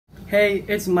Hey,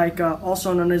 it's Micah,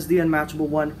 also known as the Unmatchable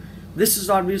One. This is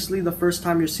obviously the first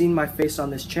time you're seeing my face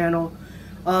on this channel.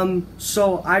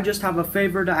 So I just have a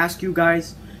favor to ask you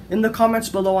guys. In the comments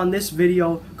below on this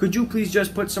video, could you please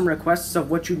just put some requests of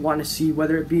what you'd want to see,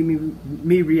 whether it be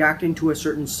me reacting to a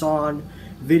certain song,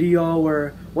 video,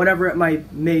 or whatever it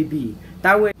may be.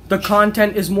 That way the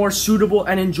content is more suitable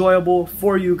and enjoyable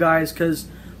for you guys, because,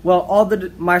 well,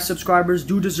 my subscribers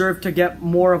do deserve to get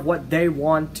more of what they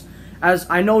want. As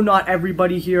I know not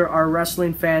everybody here are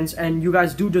wrestling fans, and you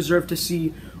guys do deserve to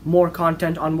see more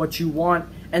content on what you want,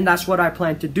 and that's what I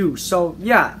plan to do. So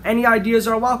yeah, any ideas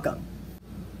are welcome.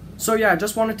 So yeah, I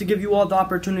just wanted to give you all the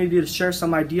opportunity to share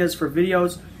some ideas for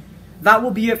videos. That will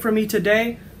be it for me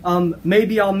today.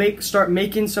 Maybe I'll start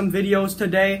making some videos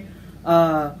today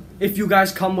if you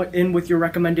guys come in with your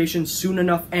recommendations soon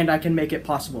enough and I can make it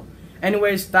possible.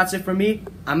 Anyways, that's it for me.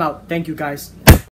 I'm out. Thank you guys.